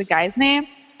 which is the guy's name,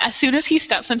 as soon as he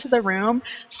steps into the room,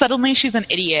 suddenly she's an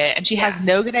idiot, and she has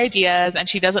no good ideas, and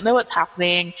she doesn't know what's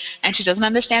happening, and she doesn't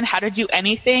understand how to do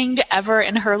anything ever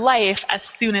in her life as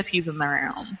soon as he's in the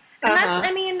room. And that's,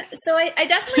 I mean, so I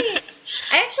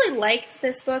actually liked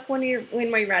this book when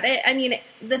we read it. I mean,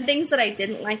 the things that I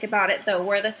didn't like about it, though,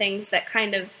 were the things that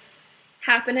kind of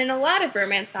happen in a lot of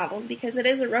romance novels, because it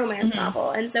is a romance novel,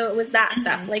 and so it was that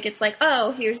stuff. Like, it's like,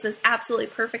 oh, here's this absolutely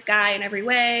perfect guy in every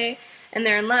way, and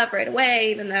they're in love right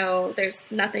away, even though there's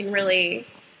nothing really,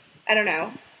 I don't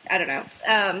know.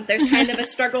 There's kind of a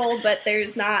struggle, but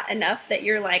there's not enough that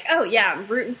you're like, oh yeah, I'm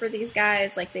rooting for these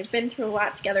guys. Like, they've been through a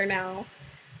lot together now.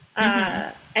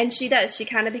 And she does. She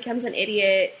kind of becomes an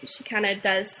idiot. She kind of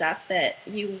does stuff that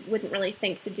you wouldn't really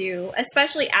think to do,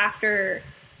 especially after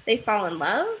they fall in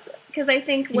love. Because I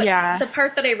think the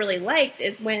part that I really liked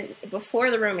is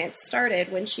before the romance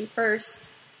started, when she first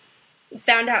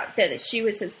found out that she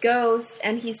was his ghost,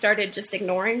 and he started just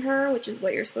ignoring her, which is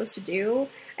what you're supposed to do.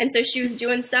 And so she was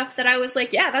doing stuff that I was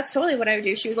like, yeah, that's totally what I would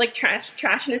do. She was like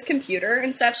trashing his computer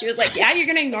and stuff. She was like, yeah, you're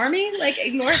going to ignore me? Like,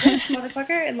 ignore this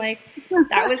motherfucker? And like,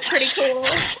 that was pretty cool.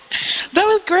 That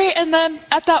was great. And then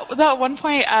at that one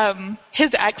point, his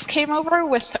ex came over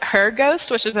with her ghost,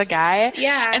 which is a guy.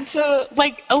 Yeah. And so,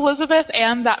 like, Elizabeth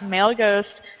and that male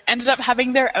ghost ended up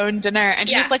having their own dinner, and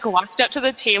she just, like, walked up to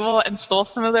the table and stole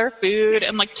some of their food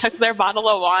and, like, took their bottle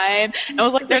of wine and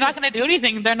was like, they're not going to do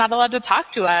anything. They're not allowed to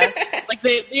talk to us. Like,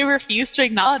 they refuse to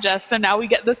acknowledge us, so now we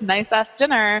get this nice-ass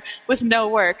dinner with no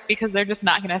work because they're just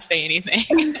not going to say anything.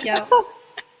 Yeah.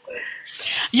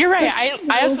 You're right. I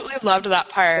absolutely loved that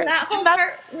part. That whole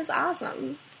part was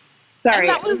awesome. Sorry.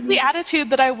 And that was the attitude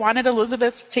that I wanted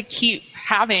Elizabeth to keep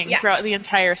having throughout the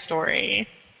entire story.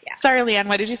 Yeah. Sorry, Leanne,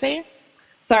 what did you say?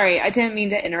 Sorry, I didn't mean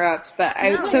to interrupt, but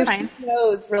she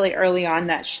knows really early on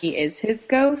that she is his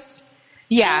ghost.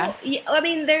 Yeah. So, I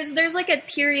mean, there's like a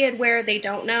period where they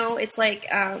don't know. It's like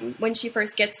when she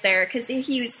first gets there, because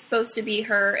he was supposed to be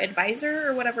her advisor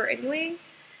or whatever anyway.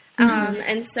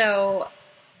 And so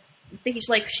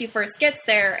she first gets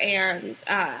there, and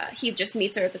he just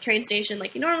meets her at the train station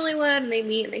like he normally would, and they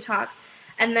meet and they talk.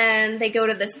 And then they go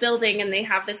to this building, and they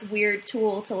have this weird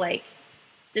tool to, like,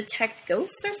 detect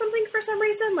ghosts or something for some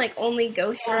reason. Like, only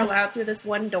ghosts are allowed through this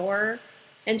one door,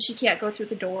 and she can't go through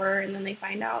the door, and then they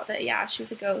find out that,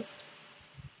 she's a ghost.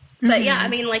 But, I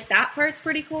mean, like, that part's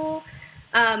pretty cool.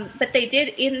 But they did,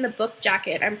 in the book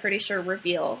jacket, I'm pretty sure,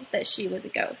 reveal that she was a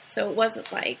ghost. So it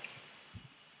wasn't, like,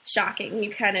 shocking.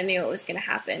 You kind of knew it was going to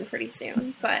happen pretty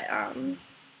soon. But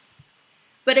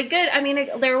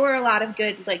there were a lot of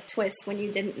good, like, twists when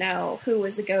you didn't know who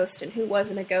was a ghost and who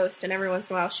wasn't a ghost, and every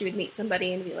once in a while she would meet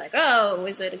somebody and be like, oh,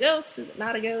 is it a ghost? Is it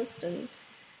not a ghost? And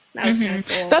that was kind of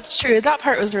cool. That's true. That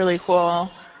part was really cool.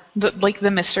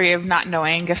 the mystery of not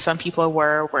knowing if some people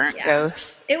were or weren't ghosts.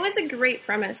 It was a great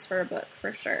premise for a book,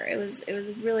 for sure. It was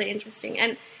really interesting.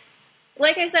 And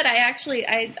like I said,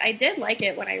 I did like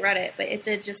it when I read it, but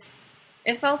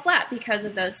it fell flat because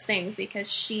of those things,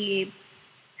 because she,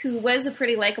 who was a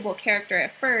pretty likable character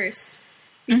at first,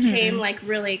 became like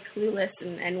really clueless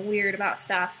and weird about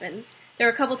stuff. And there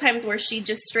were a couple times where she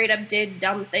just straight up did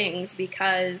dumb things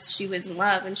because she was in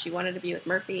love and she wanted to be with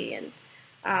Murphy. And,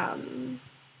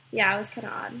 it was kind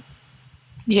of odd.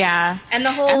 Yeah. And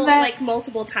the whole, like,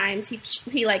 multiple times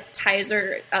he like, ties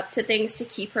her up to things to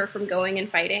keep her from going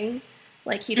and fighting.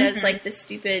 Like, he does, like, the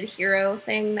stupid hero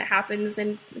thing that happens,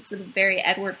 and it's a very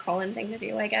Edward Cullen thing to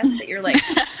do, I guess, that you're like,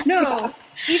 no,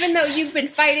 even though you've been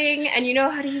fighting and you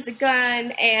know how to use a gun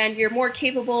and you're more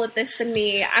capable at this than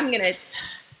me, I'm going to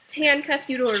handcuff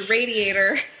you to a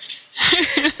radiator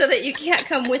so that you can't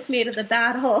come with me to the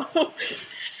battle.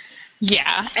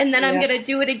 Yeah. And then I'm going to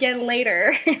do it again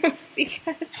later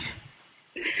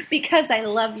because I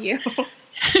love you.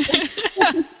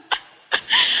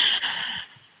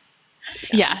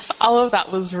 Yes, all of that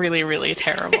was really, really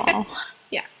terrible.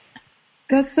 Yeah.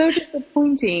 That's so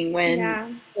disappointing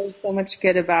when there's so much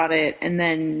good about it and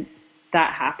then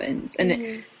that happens.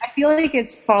 And I feel like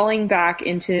it's falling back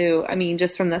into, I mean,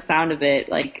 just from the sound of it,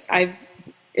 like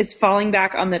it's falling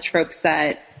back on the tropes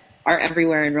that are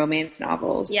everywhere in romance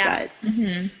novels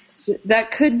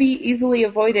that could be easily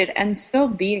avoided and still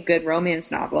be a good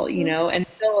romance novel, you know, and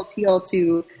still appeal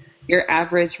to your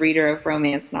average reader of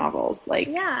romance novels. Like,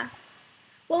 yeah.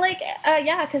 Well, like,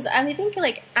 because I think,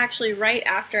 like, actually right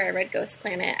after I read Ghost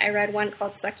Planet, I read one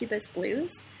called Succubus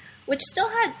Blues, which still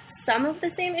had some of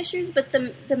the same issues, but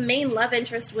the main love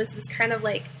interest was this kind of,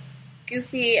 like,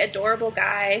 goofy, adorable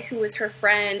guy who was her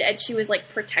friend, and she was, like,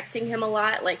 protecting him a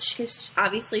lot. Like,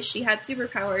 obviously she had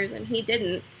superpowers, and he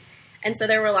didn't. And so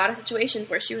there were a lot of situations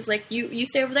where she was like, you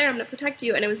stay over there, I'm going to protect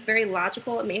you. And it was very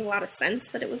logical. It made a lot of sense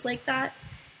that it was like that.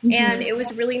 And it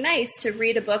was really nice to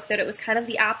read a book that it was kind of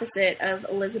the opposite of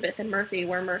Elizabeth and Murphy,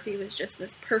 where Murphy was just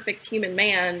this perfect human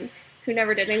man who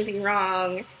never did anything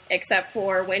wrong except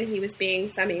for when he was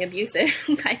being semi-abusive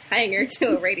by tying her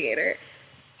to a radiator.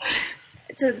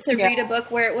 To read a book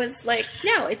where it was like,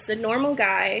 no, it's a normal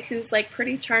guy who's like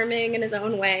pretty charming in his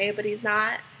own way, but he's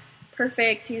not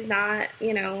perfect. He's not,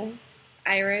 you know,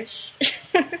 Irish.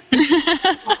 I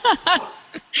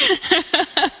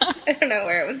don't know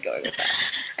where I was going with that.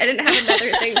 I didn't have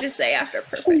another thing to say after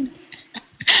perfect.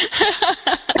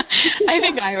 I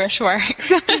think Irish works.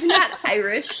 He's not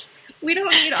Irish. We don't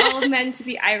need all of men to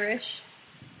be Irish.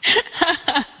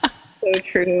 So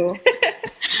true.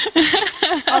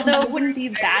 Although it wouldn't be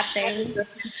a bad thing.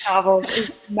 Novels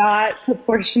is not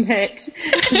proportionate to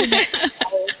the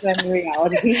novels in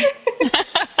reality.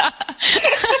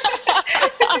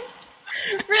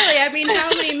 Really, I mean, how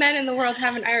many men in the world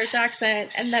have an Irish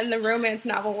accent, and then the romance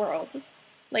novel world?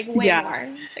 Like, way more.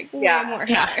 Like, way more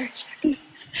Irish accent.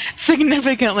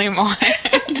 Significantly more.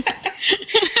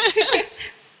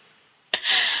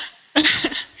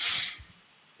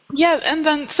 Yeah, and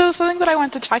then, so something that I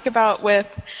want to talk about with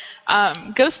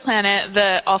Ghost Planet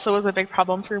that also was a big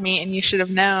problem for me, and you should have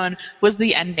known, was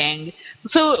the ending.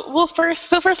 So,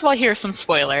 first of all, here are some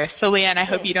spoilers. So, Leanne, I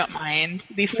hope you don't mind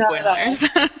these spoilers.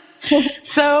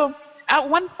 So, at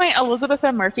one point, Elizabeth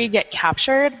and Murphy get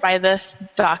captured by this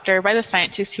doctor, by the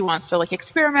scientist who wants to, like,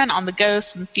 experiment on the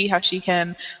ghosts and see how she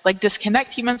can, like,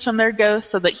 disconnect humans from their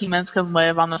ghosts so that humans can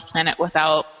live on this planet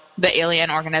without the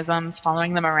alien organisms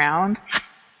following them around.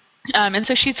 And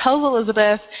so she tells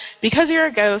Elizabeth, because you're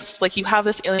a ghost, like, you have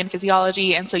this alien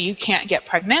physiology, and so you can't get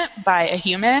pregnant by a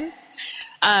human.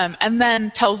 And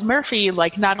then tells Murphy,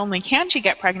 like, not only can she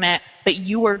get pregnant, but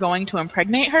you are going to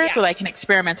impregnate her so that I can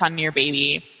experiment on your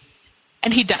baby.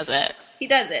 And he does it. He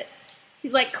does it.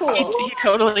 He's like, cool. He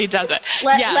totally does it.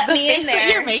 Let me in there. The face that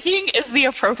you're making is the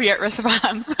appropriate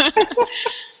response.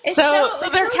 So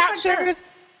they're captured.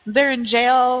 They're in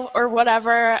jail or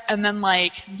whatever, and then,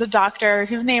 like, the doctor,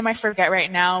 whose name I forget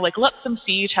right now, like, lets them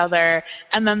see each other,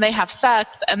 and then they have sex,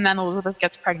 and then Elizabeth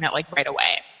gets pregnant, like, right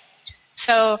away.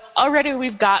 So already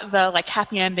we've got the, like,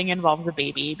 happy ending involves a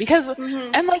baby. Because,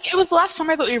 and, like, it was last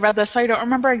summer that we read this, so I don't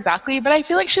remember exactly, but I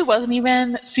feel like she wasn't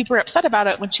even super upset about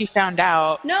it when she found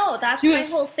out. No, that's my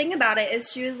whole thing about it,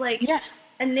 is she was, like,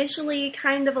 initially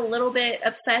kind of a little bit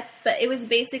upset, but it was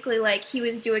basically like he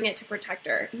was doing it to protect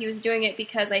her. He was doing it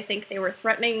because I think they were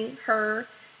threatening her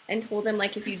and told him,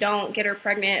 like, if you don't get her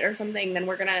pregnant or something, then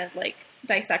we're gonna, like,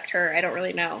 dissect her. I don't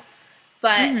really know.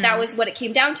 But that was what it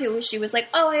came down to, was she was like,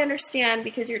 oh, I understand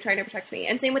because you're trying to protect me.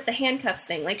 And same with the handcuffs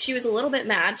thing. Like, she was a little bit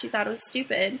mad. She thought it was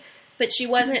stupid, but she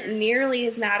wasn't nearly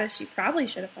as mad as she probably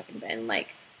should have fucking been. Like,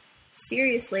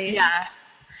 seriously.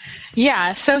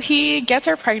 Yeah, so he gets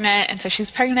her pregnant, and so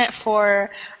she's pregnant for,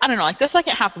 I don't know, like the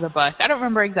second half of the book. I don't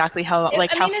remember exactly how far in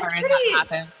that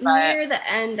happened. Near the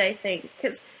end, I think,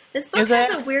 because this book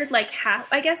has a weird, like, half,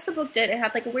 I guess the book did, it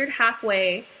had, like, a weird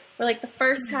halfway, where, like, the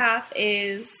first half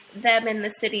is them in the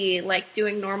city, like,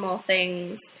 doing normal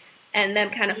things, and them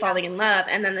kind of falling in love,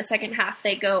 and then the second half,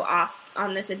 they go off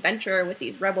on this adventure with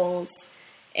these rebels,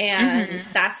 and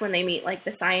that's when they meet, like,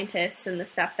 the scientists and the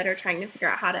stuff that are trying to figure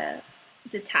out how to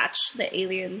detach the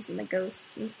aliens and the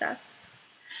ghosts and stuff.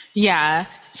 Yeah.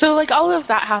 So, like, all of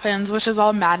that happens, which is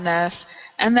all madness.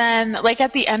 And then, like,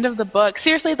 at the end of the book,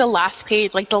 seriously, the last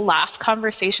page, like, the last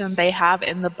conversation they have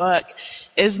in the book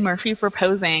is Murphy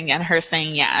proposing and her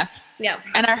saying yes. Yeah.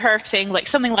 And her saying, like,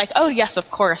 something like, oh, yes, of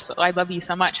course, I love you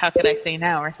so much, how could I say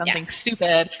no, or something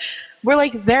stupid. Where,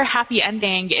 like, their happy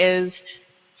ending is,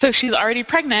 so she's already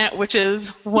pregnant, which is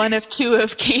one of two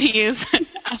of Katie's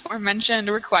aforementioned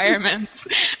requirements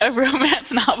of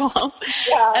romance novels.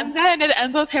 Yeah. And then it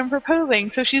ends with him proposing,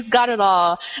 so she's got it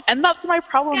all. And that's my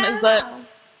problem is that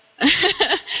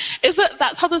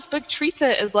that's how this book treats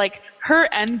it, is like her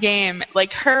end game,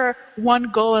 like her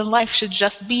one goal in life should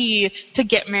just be to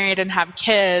get married and have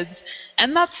kids.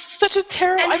 And that's such a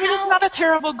terrible, I mean, it's not a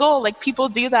terrible goal. Like, people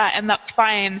do that, and that's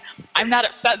fine. I'm not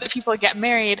upset that people get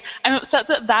married. I'm upset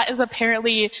that that is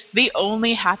apparently the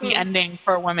only happy ending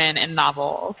for women in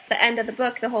novels. The end of the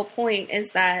book, the whole point is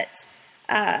that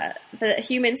the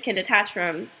humans can detach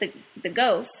from the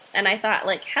ghosts. And I thought,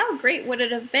 like, how great would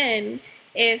it have been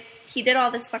if he did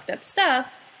all this fucked up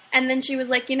stuff, and then she was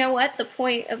like, you know what? The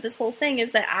point of this whole thing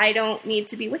is that I don't need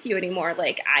to be with you anymore.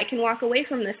 Like, I can walk away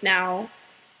from this now.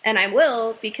 And I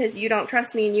will, because you don't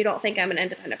trust me and you don't think I'm an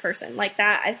independent person. Like,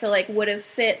 that, I feel like, would have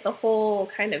fit the whole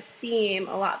kind of theme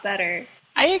a lot better.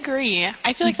 I agree.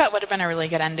 I feel like that would have been a really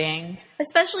good ending.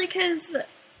 Especially because,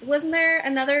 wasn't there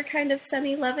another kind of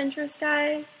semi-love interest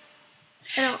guy?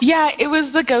 Yeah, it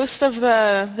was the ghost of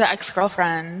the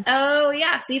ex-girlfriend. Oh,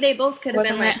 yeah. See, they both could have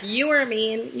been like, you were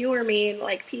mean,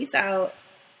 like, peace out.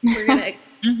 We're going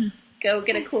to go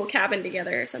get a cool cabin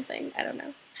together or something. I don't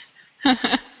know.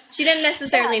 She didn't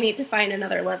necessarily need to find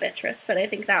another love interest, but I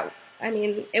think that, I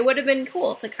mean, it would have been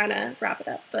cool to kind of wrap it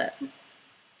up, but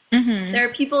there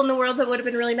are people in the world that would have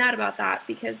been really mad about that,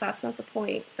 because that's not the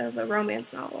point of a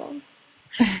romance novel.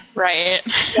 Right.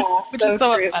 Yeah, which is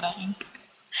so upsetting.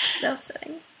 So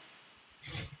upsetting.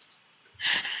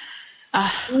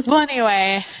 Well,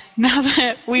 anyway, now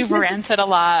that we've ranted a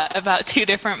lot about two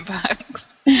different books,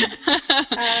 we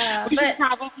should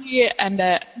probably end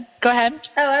it. Go ahead.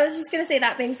 Oh, I was just going to say,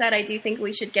 that being said, I do think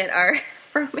we should get our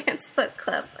romance book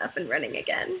club up and running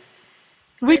again.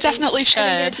 We definitely should.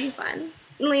 I think it'd be fun.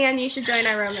 Leanne, you should join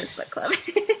our romance book club.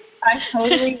 I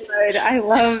totally would.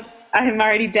 I'm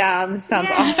already down. This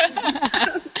sounds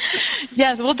awesome.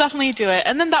 Yes, we'll definitely do it.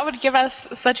 And then that would give us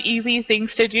such easy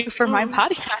things to do for my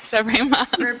podcast every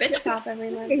month. Or a bitch pop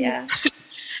every month, yeah.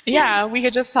 Yeah, we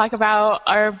could just talk about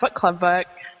our book club book.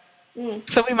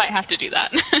 So we might have to do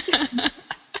that.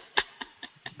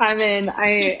 I'm in.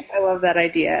 I love that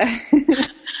idea.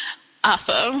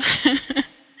 Awesome.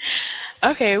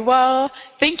 Okay, well,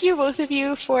 thank you both of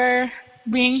you for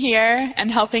being here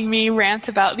and helping me rant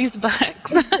about these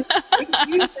books. Thank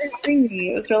you for having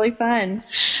me. It was really fun.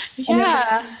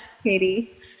 Yeah.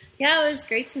 Katie. Yeah, it was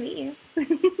great to meet you.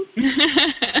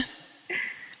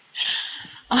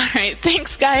 All right.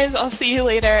 Thanks, guys. I'll see you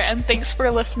later, and thanks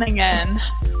for listening in.